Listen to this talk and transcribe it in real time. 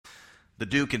the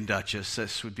Duke and Duchess.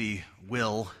 This would be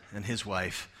Will and his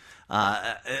wife.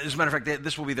 As a matter of fact,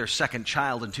 this will be their second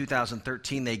child. In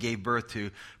 2013, they gave birth to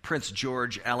Prince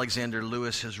George Alexander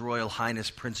Louis, His Royal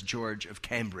Highness Prince George of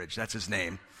Cambridge. That's his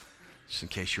name. Just in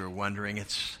case you were wondering,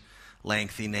 it's a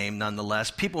lengthy name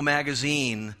nonetheless. People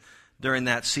magazine, during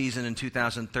that season in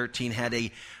 2013, had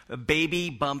a baby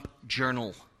bump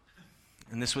journal.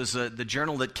 And this was the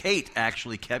journal that Kate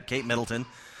actually kept, Kate Middleton,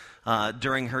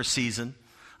 during her season.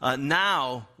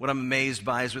 Now, what I'm amazed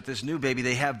by is with this new baby,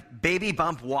 they have Baby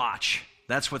Bump Watch.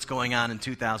 That's what's going on in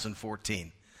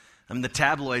 2014. I mean, the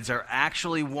tabloids are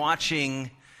actually watching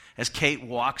as Kate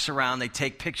walks around. They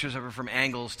take pictures of her from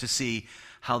angles to see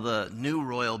how the new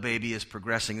royal baby is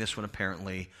progressing. This one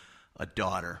apparently a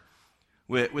daughter.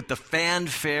 With the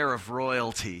fanfare of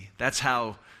royalty, that's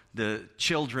how the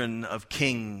children of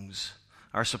kings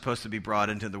are supposed to be brought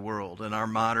into the world. In our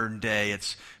modern day,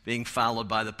 it's being followed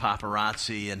by the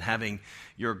paparazzi and having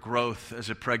your growth as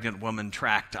a pregnant woman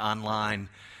tracked online,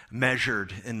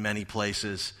 measured in many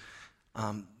places.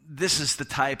 This is the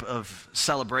type of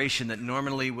celebration that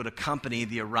normally would accompany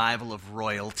the arrival of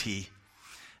royalty.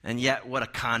 And yet, what a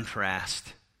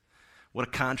contrast. What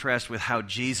a contrast with how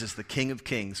Jesus, the King of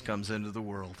Kings, comes into the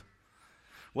world.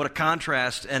 What a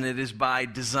contrast, and it is by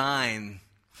design.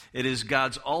 It is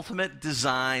God's ultimate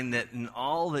design that in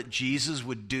all that Jesus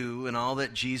would do and all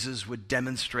that Jesus would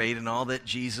demonstrate and all that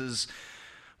Jesus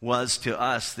was to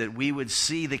us, that we would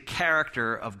see the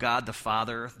character of God the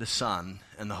Father, the Son,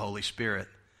 and the Holy Spirit.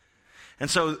 And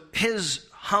so his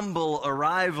humble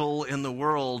arrival in the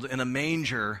world in a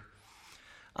manger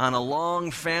on a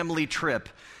long family trip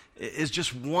is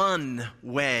just one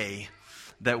way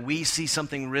that we see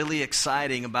something really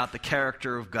exciting about the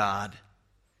character of God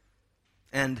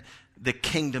and the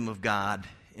kingdom of God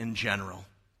in general.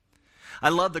 I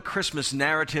love the Christmas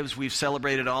narratives we've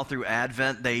celebrated all through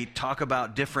Advent. They talk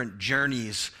about different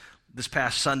journeys. This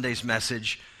past Sunday's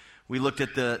message, we looked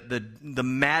at the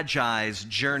Magi's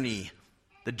journey,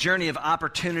 the journey of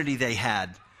opportunity they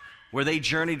had, where they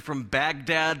journeyed from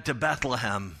Baghdad to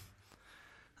Bethlehem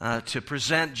to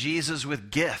present Jesus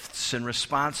with gifts in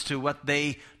response to what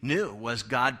they knew was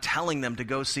God telling them to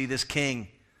go see this king.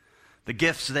 The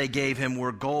gifts they gave him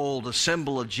were gold, a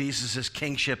symbol of Jesus'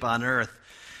 kingship on earth,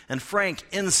 and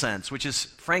frankincense,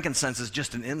 frankincense is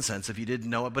just an incense if you didn't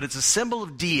know it, but it's a symbol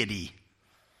of deity,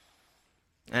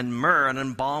 and myrrh, an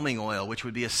embalming oil, which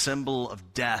would be a symbol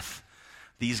of death.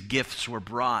 These gifts were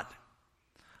brought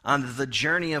on the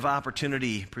journey of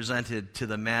opportunity presented to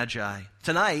the Magi.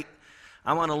 Tonight,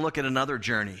 I want to look at another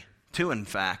journey, two in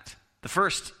fact. The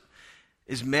first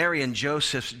is Mary and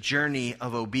Joseph's journey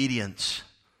of obedience.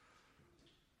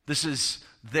 This is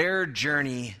their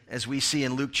journey, as we see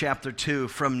in Luke chapter 2,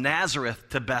 from Nazareth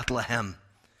to Bethlehem.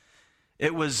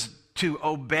 It was to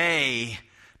obey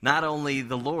not only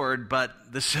the Lord,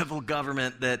 but the civil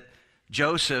government that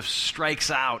Joseph strikes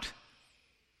out.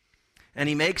 And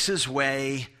he makes his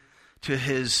way to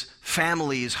his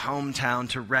family's hometown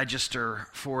to register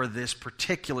for this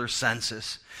particular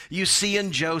census. You see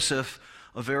in Joseph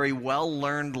a very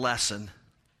well-learned lesson.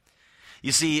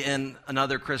 You see, in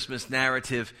another Christmas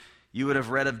narrative, you would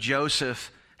have read of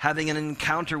Joseph having an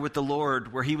encounter with the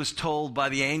Lord where he was told by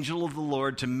the angel of the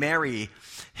Lord to marry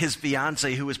his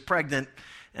fiancée who was pregnant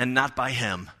and not by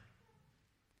him.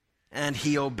 And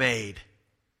he obeyed.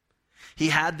 He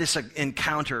had this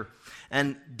encounter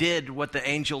and did what the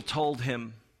angel told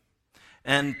him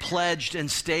and pledged and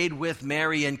stayed with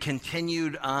Mary and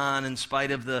continued on in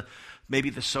spite of maybe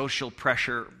the social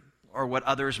pressure or what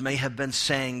others may have been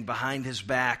saying behind his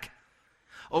back.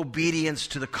 Obedience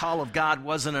to the call of God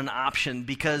wasn't an option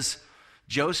because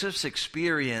Joseph's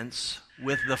experience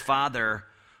with the Father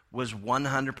was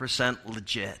 100%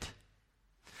 legit.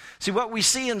 See, what we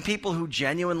see in people who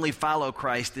genuinely follow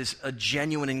Christ is a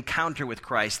genuine encounter with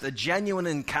Christ. A genuine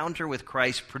encounter with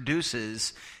Christ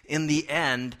produces, in the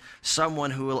end,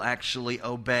 someone who will actually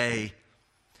obey.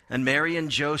 And Mary and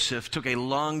Joseph took a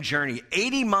long journey,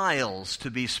 80 miles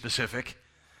to be specific,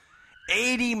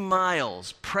 80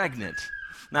 miles pregnant.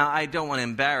 Now, I don't want to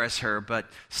embarrass her, but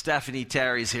Stephanie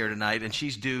Terry's here tonight, and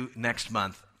she's due next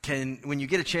month. When you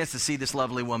get a chance to see this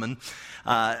lovely woman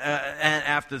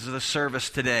after the service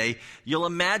today, you'll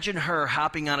imagine her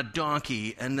hopping on a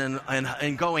donkey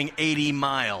and going 80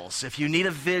 miles. If you need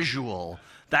a visual,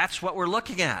 that's what we're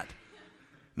looking at.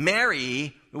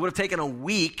 Mary, it would have taken a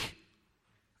week,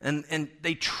 and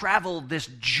they traveled this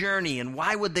journey, and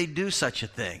why would they do such a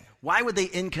thing? Why would they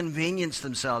inconvenience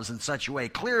themselves in such a way?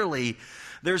 Clearly,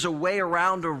 there's a way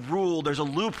around a rule. There's a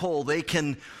loophole they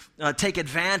can take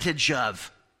advantage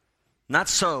of. Not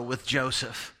so with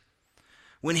Joseph.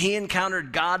 when he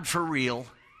encountered God for real,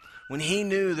 when he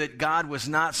knew that God was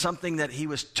not something that he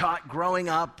was taught growing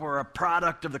up or a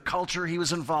product of the culture he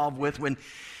was involved with,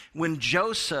 when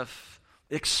Joseph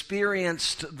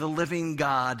experienced the living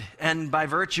God and by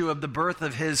virtue of the birth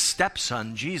of his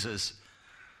stepson, Jesus,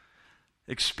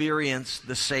 experienced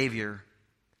the Savior,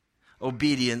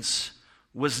 obedience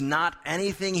was not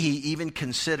anything he even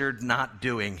considered not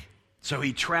doing. So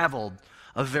he traveled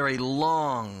a very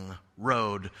long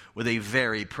road with a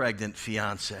very pregnant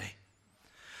fiancée.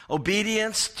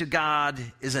 Obedience to God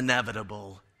is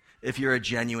inevitable if you're a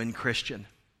genuine Christian.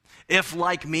 If,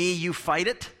 like me, you fight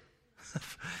it,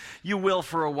 you will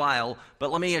for a while,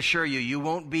 but let me assure you, you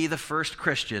won't be the first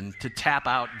Christian to tap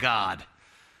out God.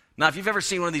 Now, if you've ever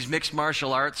seen one of these mixed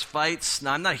martial arts fights,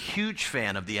 now I'm not a huge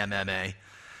fan of the MMA,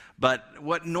 but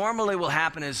what normally will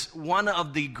happen is one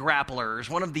of the grapplers,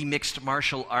 one of the mixed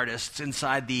martial artists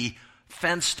inside the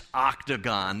fenced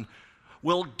octagon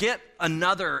will get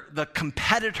the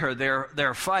competitor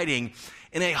they're fighting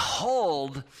in a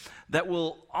hold that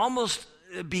will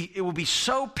be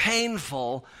so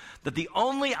painful that the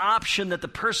only option that the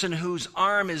person whose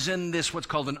arm is in this, what's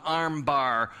called an arm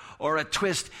bar or a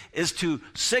twist, is to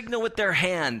signal with their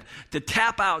hand, to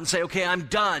tap out and say, okay, I'm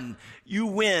done, you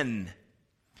win.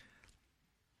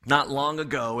 Not long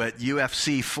ago at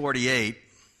UFC 48,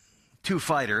 two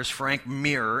fighters, Frank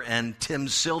Mir and Tim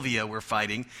Sylvia, were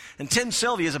fighting. And Tim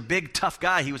Sylvia is a big, tough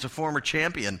guy. He was a former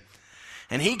champion.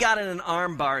 And he got in an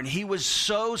arm bar, and he was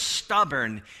so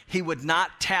stubborn, he would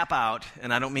not tap out.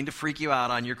 And I don't mean to freak you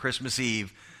out on your Christmas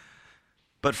Eve,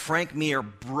 but Frank Mir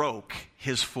broke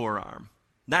his forearm.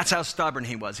 That's how stubborn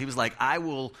he was. He was like, I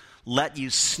will let you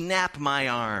snap my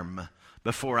arm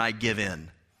before I give in.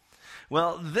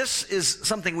 Well, this is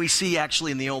something we see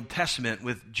actually in the Old Testament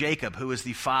with Jacob, who is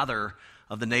the father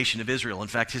of the nation of Israel. In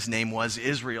fact, his name was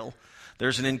Israel.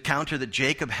 There's an encounter that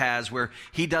Jacob has where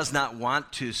he does not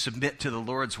want to submit to the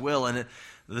Lord's will, and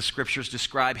the scriptures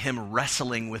describe him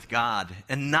wrestling with God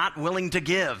and not willing to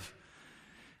give.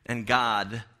 And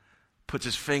God puts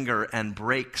his finger and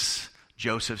breaks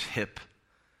Joseph's hip,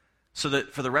 so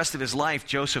that for the rest of his life,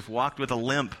 Joseph walked with a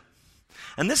limp.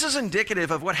 And this is indicative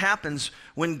of what happens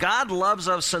when God loves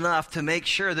us enough to make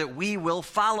sure that we will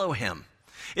follow him.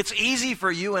 It's easy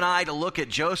for you and I to look at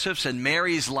Joseph's and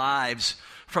Mary's lives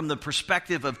from the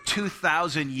perspective of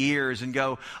 2,000 years and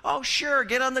go, oh, sure,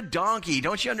 get on the donkey.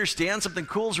 Don't you understand? Something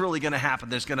cool's really going to happen.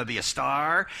 There's going to be a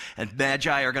star, and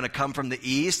magi are going to come from the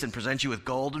east and present you with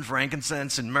gold and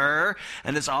frankincense and myrrh,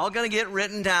 and it's all going to get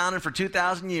written down, and for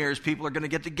 2,000 years, people are going to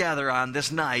get together on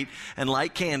this night and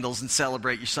light candles and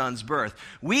celebrate your son's birth.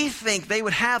 We think they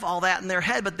would have all that in their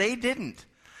head, but they didn't.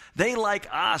 They, like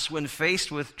us, when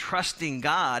faced with trusting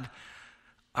God,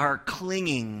 are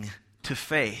clinging to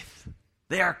faith.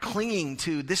 They are clinging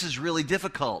to, this is really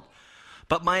difficult.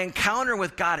 But my encounter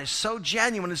with God is so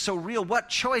genuine and so real. What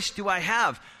choice do I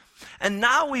have? And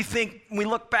now we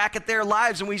look back at their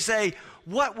lives and we say,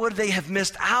 what would they have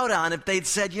missed out on if they'd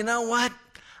said, you know what?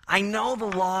 I know the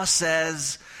law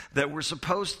says that we're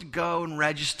supposed to go and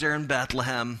register in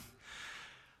Bethlehem,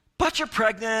 but you're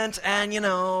pregnant and,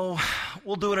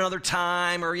 we'll do it another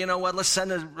time, or, let's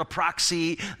send a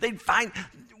proxy.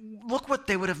 Look what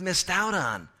they would have missed out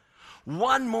on.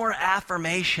 One more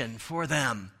affirmation for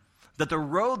them that the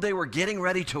road they were getting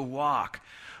ready to walk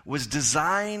was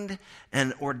designed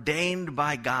and ordained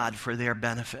by God for their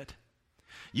benefit.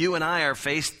 You and I are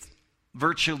faced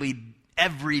virtually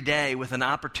every day with an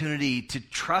opportunity to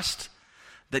trust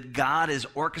that God is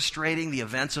orchestrating the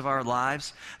events of our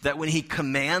lives, that when he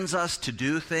commands us to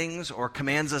do things or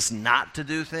commands us not to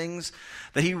do things,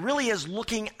 that he really is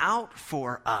looking out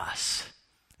for us.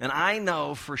 And I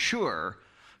know for sure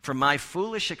from my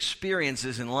foolish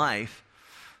experiences in life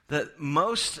that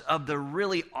most of the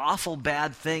really awful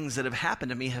bad things that have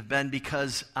happened to me have been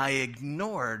because I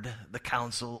ignored the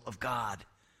counsel of God.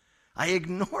 I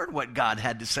ignored what God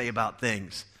had to say about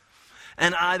things.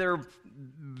 And either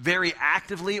very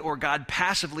actively or God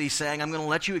passively saying, I'm going to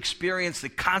let you experience the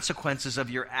consequences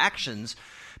of your actions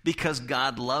because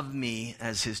God loved me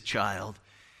as his child.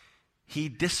 He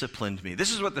disciplined me.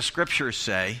 This is what the scriptures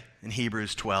say in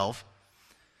Hebrews 12.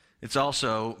 It's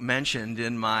also mentioned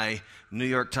in my New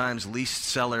York Times least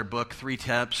seller book, 3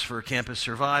 Tips for Campus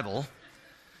Survival.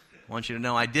 I want you to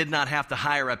know I did not have to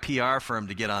hire a PR firm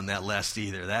to get on that list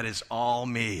either. That is all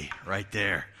me right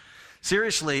there.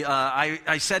 Seriously,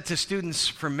 I said to students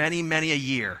for many, many a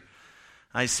year,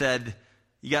 I said,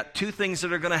 you got 2 things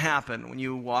that are going to happen when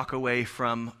you walk away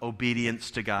from obedience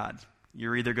to God.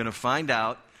 You're either going to find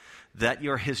out that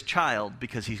you're his child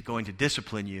because he's going to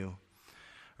discipline you,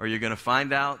 or you're going to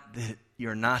find out that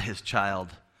you're not his child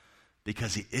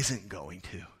because he isn't going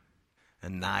to.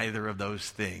 And neither of those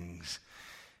things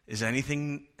is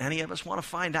anything any of us want to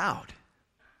find out.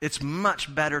 It's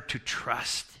much better to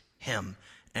trust him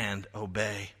and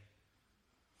obey.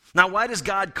 Now, why does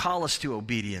God call us to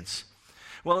obedience?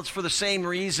 Well, it's for the same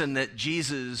reason that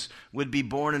Jesus would be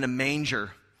born in a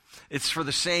manger. It's for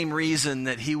the same reason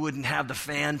that he wouldn't have the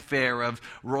fanfare of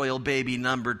royal baby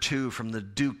number 2 from the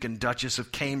Duke and Duchess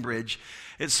of Cambridge.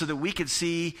 It's so that we could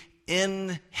see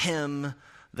in him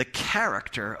the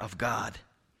character of God.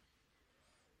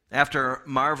 After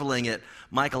marveling at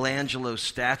Michelangelo's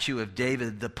statue of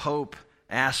David, the Pope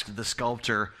asked the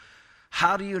sculptor,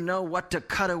 "How do you know what to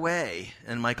cut away?"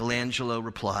 And Michelangelo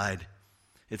replied,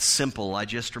 "It's simple. I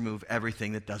just remove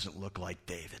everything that doesn't look like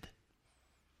David."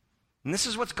 And this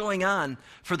is what's going on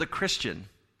for the Christian.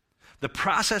 The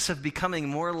process of becoming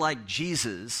more like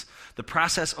Jesus, the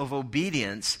process of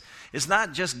obedience, is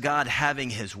not just God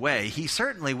having his way. He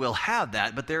certainly will have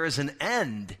that, but there is an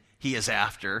end he is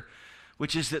after,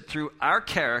 which is that through our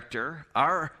character,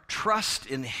 our trust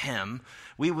in him,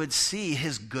 we would see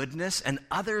his goodness and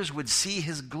others would see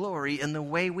his glory in the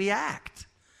way we act.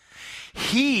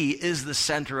 He is the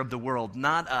center of the world,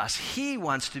 not us. He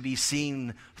wants to be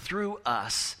seen through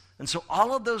us. And so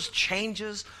all of those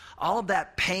changes, all of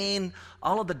that pain,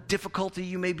 all of the difficulty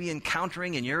you may be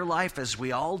encountering in your life, as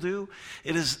we all do,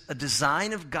 it is a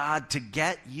design of God to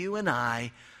get you and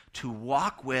I to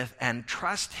walk with and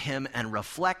trust him and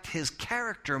reflect his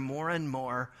character more and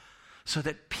more so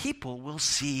that people will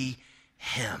see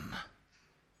him.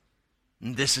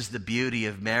 And this is the beauty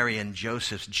of Mary and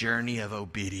Joseph's journey of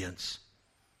obedience.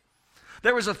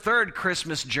 There was a third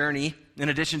Christmas journey in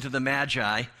addition to the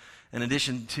Magi, in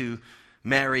addition to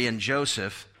Mary and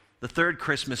Joseph. The third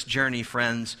Christmas journey,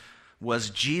 friends, was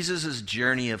Jesus'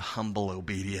 journey of humble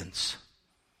obedience.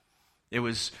 It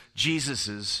was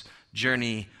Jesus'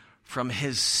 journey from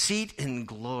his seat in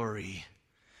glory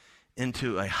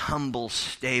into a humble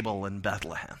stable in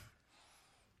Bethlehem.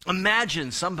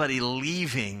 Imagine somebody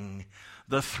leaving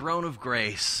the throne of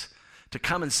grace to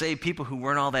come and save people who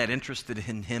weren't all that interested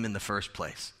in him in the first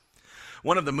place.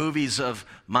 One of the movies of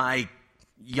my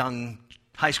young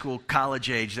high school, college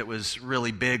age that was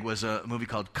really big was a movie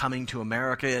called Coming to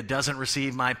America. It doesn't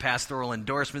receive my pastoral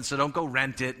endorsement, so don't go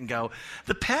rent it and go,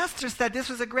 "The pastor said this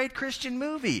was a great Christian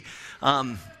movie."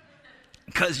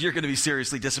 Because you're going to be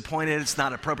seriously disappointed. It's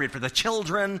not appropriate for the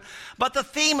children. But the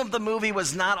theme of the movie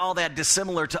was not all that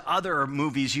dissimilar to other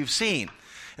movies you've seen.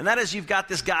 And that is, you've got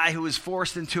this guy who was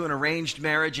forced into an arranged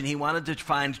marriage and he wanted to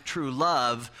find true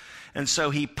love. And so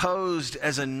he posed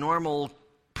as a normal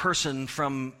person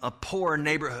from a poor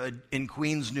neighborhood in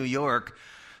Queens, New York,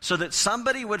 so that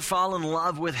somebody would fall in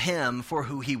love with him for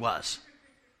who he was.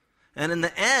 And in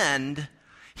the end,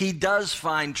 he does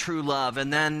find true love,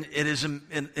 and then it is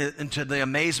into the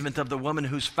amazement of the woman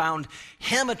who's found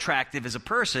him attractive as a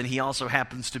person, he also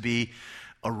happens to be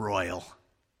a royal.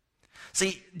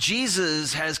 See,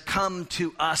 Jesus has come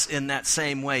to us in that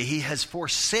same way. He has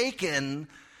forsaken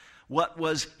what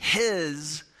was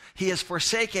his. He has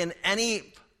forsaken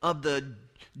any of the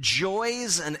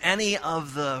joys and any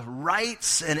of the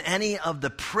rights and any of the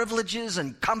privileges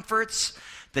and comforts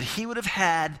that he would have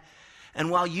had. And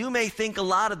while you may think a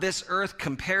lot of this earth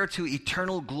compared to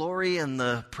eternal glory and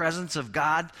the presence of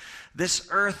God, this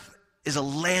earth is a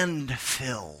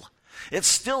landfill. It's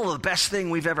still the best thing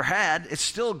we've ever had. It's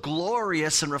still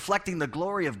glorious and reflecting the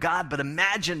glory of God, but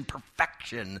imagine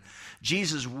perfection.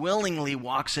 Jesus willingly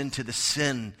walks into the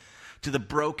sin, to the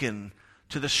broken,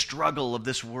 to the struggle of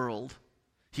this world.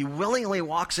 He willingly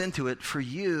walks into it for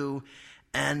you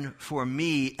and for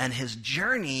me, and his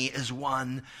journey is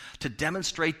one to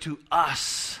demonstrate to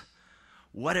us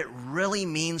what it really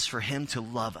means for him to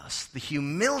love us, the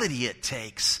humility it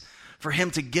takes for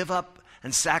him to give up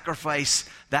and sacrifice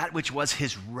that which was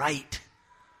his right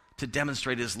to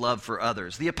demonstrate his love for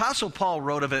others. The Apostle Paul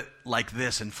wrote of it like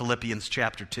this in Philippians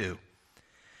chapter 2.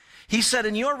 He said,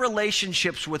 "In your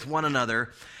relationships with one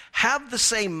another, have the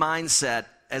same mindset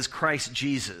as Christ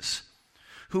Jesus,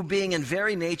 who being in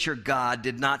very nature God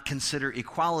did not consider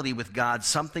equality with God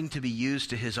something to be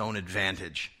used to his own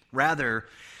advantage. Rather,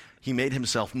 he made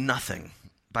himself nothing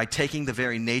by taking the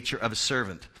very nature of a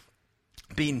servant,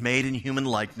 being made in human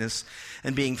likeness,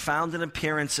 and being found in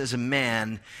appearance as a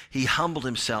man, he humbled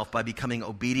himself by becoming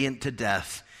obedient to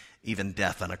death, even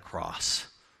death on a cross.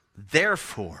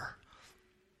 Therefore,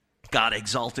 God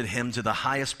exalted him to the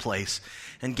highest place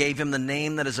and gave him the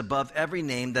name that is above every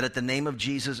name, that at the name of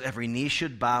Jesus every knee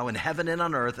should bow in heaven and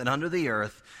on earth and under the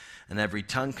earth, and every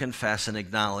tongue confess and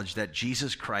acknowledge that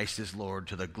Jesus Christ is Lord,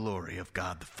 to the glory of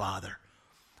God the Father."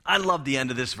 I love the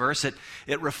end of this verse.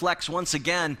 It reflects once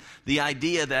again the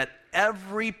idea that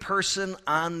every person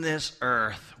on this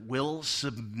earth will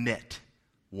submit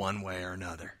one way or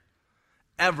another.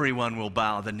 Everyone will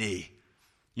bow the knee.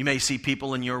 You may see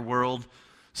people in your world,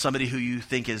 somebody who you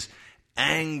think is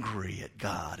angry at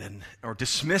God or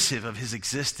dismissive of his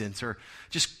existence, or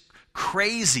just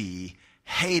crazy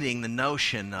hating the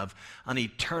notion of an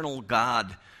eternal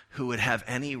God who would have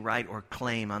any right or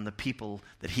claim on the people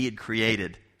that he had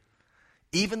created.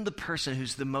 Even the person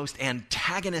who's the most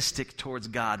antagonistic towards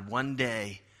God one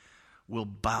day will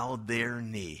bow their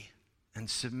knee and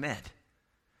submit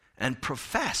and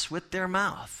profess with their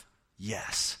mouth,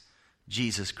 yes,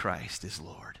 Jesus Christ is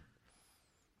Lord.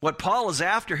 What Paul is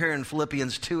after here in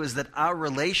Philippians 2 is that our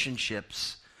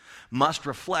relationships must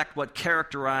reflect what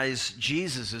characterized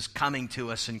Jesus' coming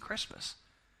to us in Christmas.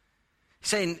 He's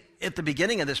saying at the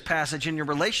beginning of this passage, in your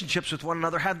relationships with one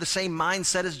another, have the same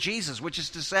mindset as Jesus, which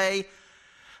is to say,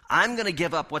 I'm going to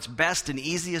give up what's best and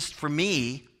easiest for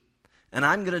me, and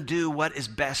I'm going to do what is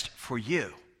best for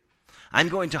you. I'm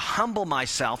going to humble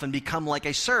myself and become like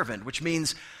a servant, which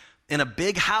means in a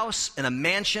big house, in a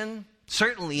mansion,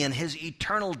 certainly in his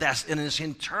eternal in his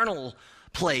eternal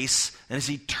place, in his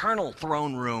eternal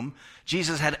throne room,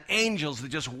 Jesus had angels that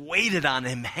just waited on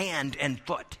him hand and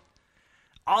foot.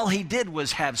 All he did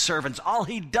was have servants. All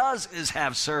he does is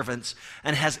have servants,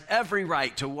 and has every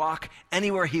right to walk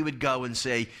anywhere he would go and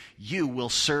say, you will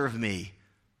serve me.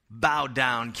 Bow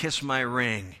down, kiss my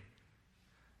ring.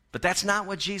 But that's not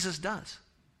what Jesus does.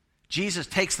 Jesus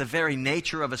takes the very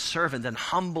nature of a servant and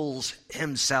humbles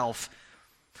himself.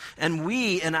 And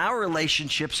we, in our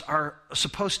relationships, are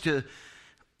supposed to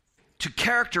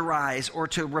characterize or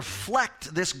to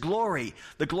reflect this glory,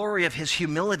 the glory of his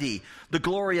humility, the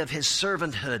glory of his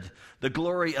servanthood, the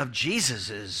glory of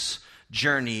Jesus'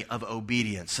 journey of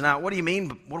obedience. Now, what do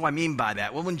I mean by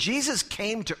that? Well, when Jesus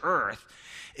came to earth,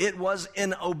 it was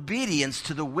in obedience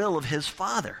to the will of his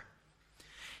Father.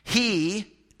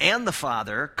 He and the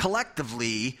Father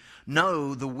collectively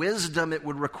know the wisdom it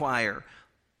would require,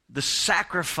 the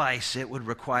sacrifice it would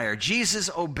require. Jesus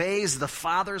obeys the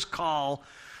Father's call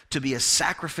to be a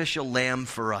sacrificial lamb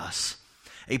for us,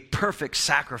 a perfect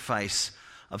sacrifice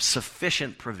of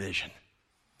sufficient provision.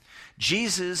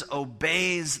 Jesus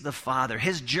obeys the Father.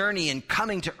 His journey in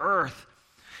coming to earth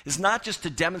is not just to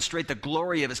demonstrate the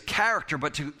glory of his character,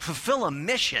 but to fulfill a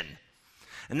mission.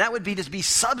 And that would be to be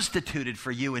substituted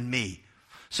for you and me,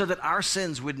 so that our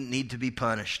sins wouldn't need to be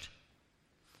punished.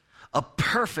 A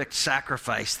perfect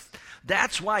sacrifice.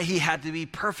 That's why he had to be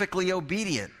perfectly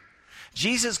obedient.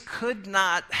 Jesus could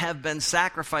not have been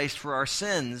sacrificed for our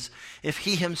sins if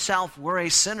he himself were a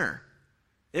sinner.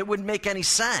 It wouldn't make any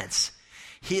sense.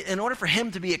 In order for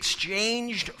him to be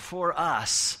exchanged for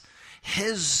us,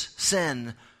 his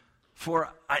sin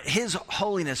for his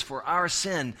holiness for our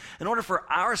sin, in order for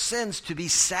our sins to be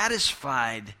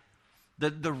satisfied,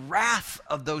 the wrath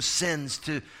of those sins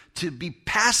to be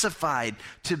pacified,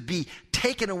 to be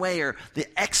taken away, or the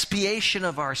expiation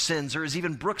of our sins, or as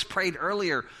even Brooks prayed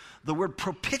earlier, the word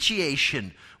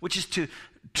propitiation, which is to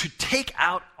take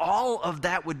out all of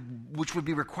that which would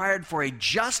be required for a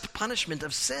just punishment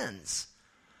of sins.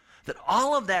 That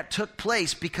all of that took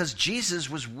place because Jesus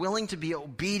was willing to be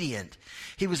obedient.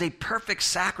 He was a perfect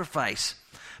sacrifice.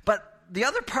 But the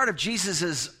other part of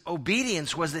Jesus'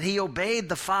 obedience was that he obeyed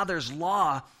the Father's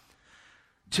law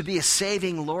to be a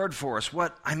saving Lord for us.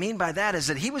 What I mean by that is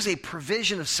that he was a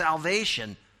provision of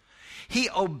salvation. He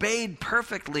obeyed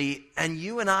perfectly, and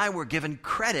you and I were given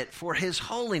credit for his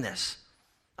holiness.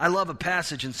 I love a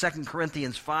passage in 2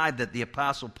 Corinthians 5 that the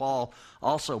Apostle Paul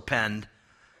also penned.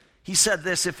 He said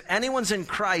this, if anyone's in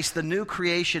Christ, the new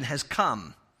creation has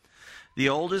come. The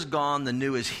old is gone, the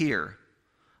new is here.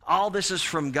 All this is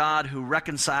from God who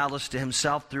reconciled us to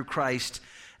himself through Christ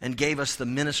and gave us the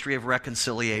ministry of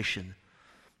reconciliation.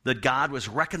 That God was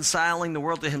reconciling the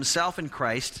world to himself in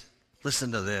Christ,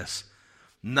 listen to this,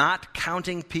 not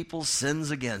counting people's sins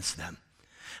against them.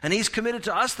 And he's committed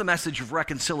to us the message of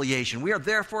reconciliation. We are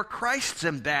therefore Christ's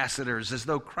ambassadors, as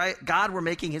though God were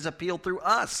making his appeal through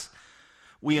us.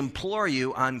 We implore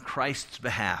you on Christ's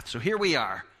behalf. So here we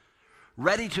are,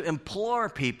 ready to implore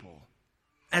people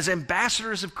as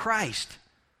ambassadors of Christ.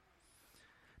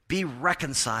 Be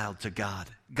reconciled to God.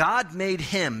 God made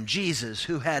him, Jesus,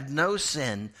 who had no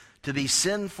sin, to be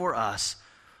sin for us,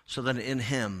 so that in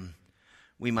him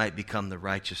we might become the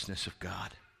righteousness of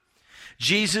God.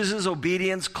 Jesus'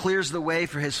 obedience clears the way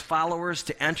for his followers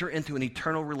to enter into an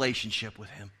eternal relationship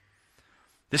with him.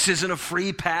 This isn't a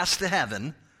free pass to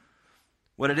heaven.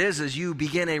 What it is you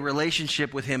begin a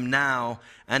relationship with him now,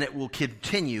 and it will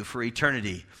continue for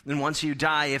eternity. And once you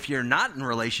die, if you're not in a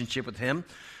relationship with him,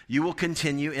 you will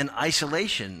continue in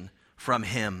isolation from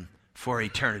him for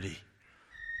eternity.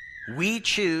 We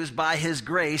choose by his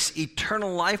grace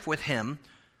eternal life with him,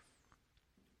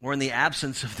 or in the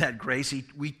absence of that grace,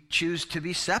 we choose to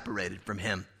be separated from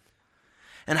him.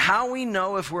 And how we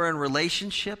know if we're in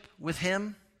relationship with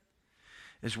him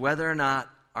is whether or not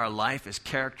our life is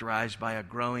characterized by a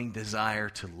growing desire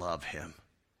to love him,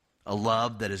 a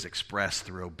love that is expressed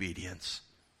through obedience.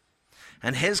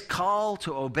 And his call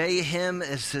to obey him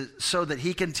is so that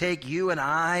he can take you and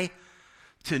I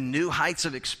to new heights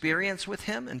of experience with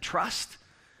him and trust,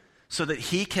 so that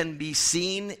he can be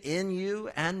seen in you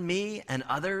and me, and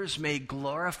others may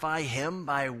glorify him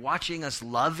by watching us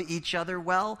love each other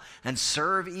well and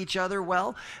serve each other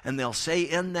well. And they'll say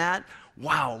in that,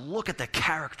 wow, look at the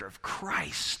character of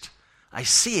Christ. I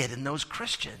see it in those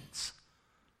Christians.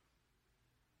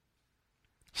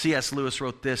 C.S. Lewis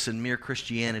wrote this in Mere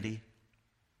Christianity.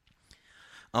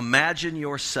 Imagine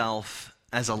yourself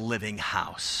as a living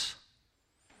house.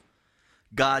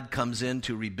 God comes in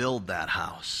to rebuild that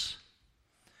house.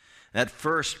 At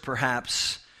first,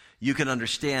 perhaps, you can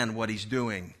understand what he's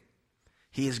doing.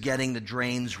 He is getting the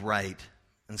drains right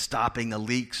and stopping the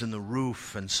leaks in the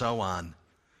roof and so on.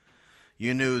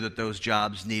 You knew that those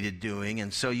jobs needed doing,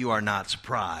 and so you are not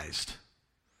surprised.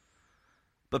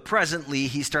 But presently,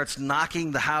 he starts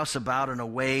knocking the house about in a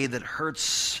way that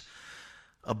hurts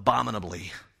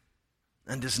abominably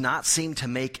and does not seem to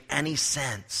make any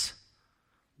sense.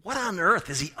 What on earth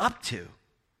is he up to?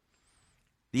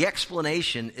 The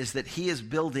explanation is that he is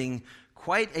building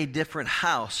quite a different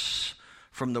house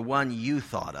from the one you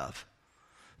thought of.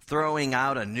 Throwing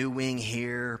out a new wing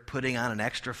here, putting on an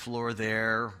extra floor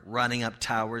there, running up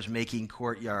towers, making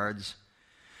courtyards.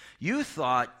 You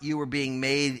thought you were being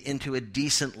made into a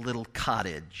decent little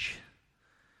cottage,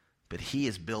 but he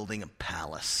is building a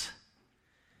palace.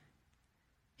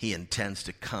 He intends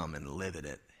to come and live in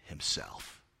it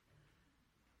himself.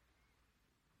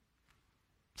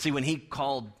 See, when he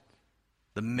called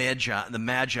the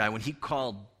Magi, when he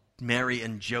called Mary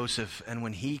and Joseph, and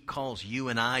when he calls you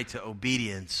and I to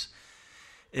obedience,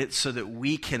 it's so that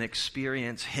we can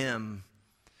experience him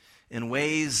in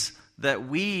ways that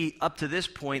we, up to this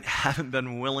point, haven't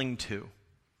been willing to.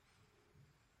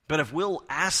 But if we'll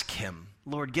ask him,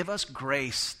 Lord, give us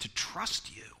grace to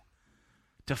trust you,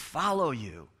 to follow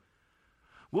you,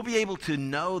 we'll be able to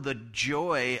know the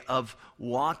joy of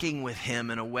walking with him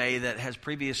in a way that has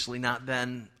previously not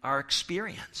been our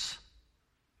experience.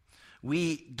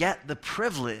 We get the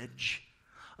privilege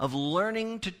of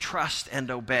learning to trust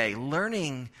and obey,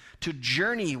 learning to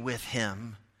journey with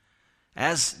him,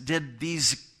 as did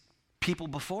these people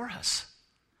before us,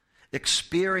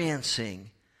 experiencing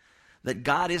that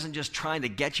God isn't just trying to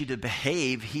get you to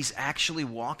behave, he's actually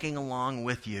walking along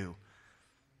with you,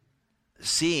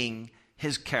 seeing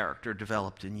his character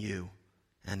developed in you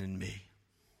and in me.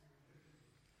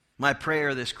 My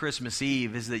prayer this Christmas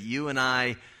Eve is that you and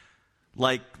I,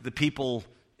 like the people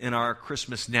in our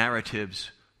Christmas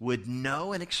narratives, would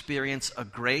know and experience a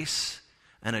grace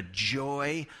and a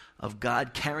joy of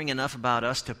God caring enough about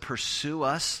us to pursue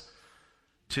us,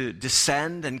 to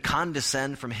descend and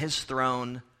condescend from his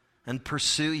throne and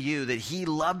pursue you, that he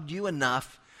loved you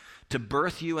enough to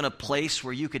birth you in a place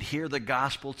where you could hear the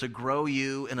gospel, to grow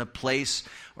you in a place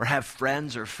or have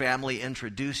friends or family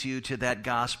introduce you to that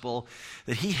gospel,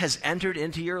 that he has entered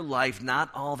into your life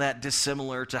not all that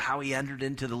dissimilar to how he entered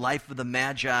into the life of the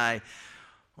Magi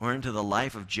or into the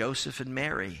life of Joseph and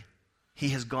Mary. He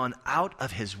has gone out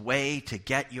of his way to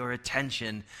get your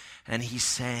attention, and he's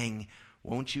saying,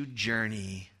 won't you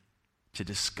journey to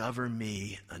discover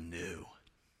me anew?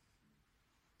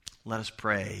 Let us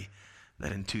pray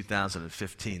that in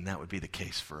 2015 that would be the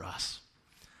case for us.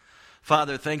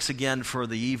 Father, thanks again for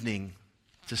the evening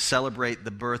to celebrate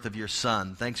the birth of your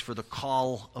Son. Thanks for the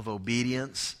call of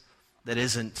obedience that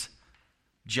isn't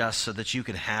just so that you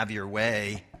can have your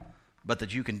way, but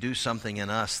that you can do something in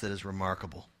us that is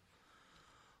remarkable.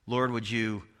 Lord, would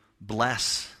you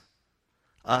bless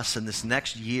us in this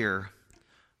next year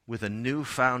with a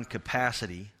newfound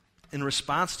capacity in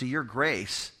response to your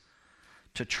grace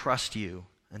to trust you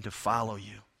and to follow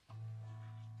you,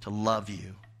 to love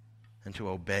you, and to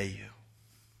obey you.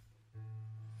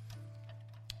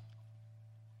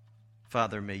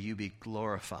 Father, may you be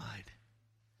glorified.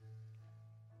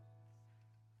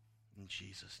 In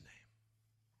Jesus' name.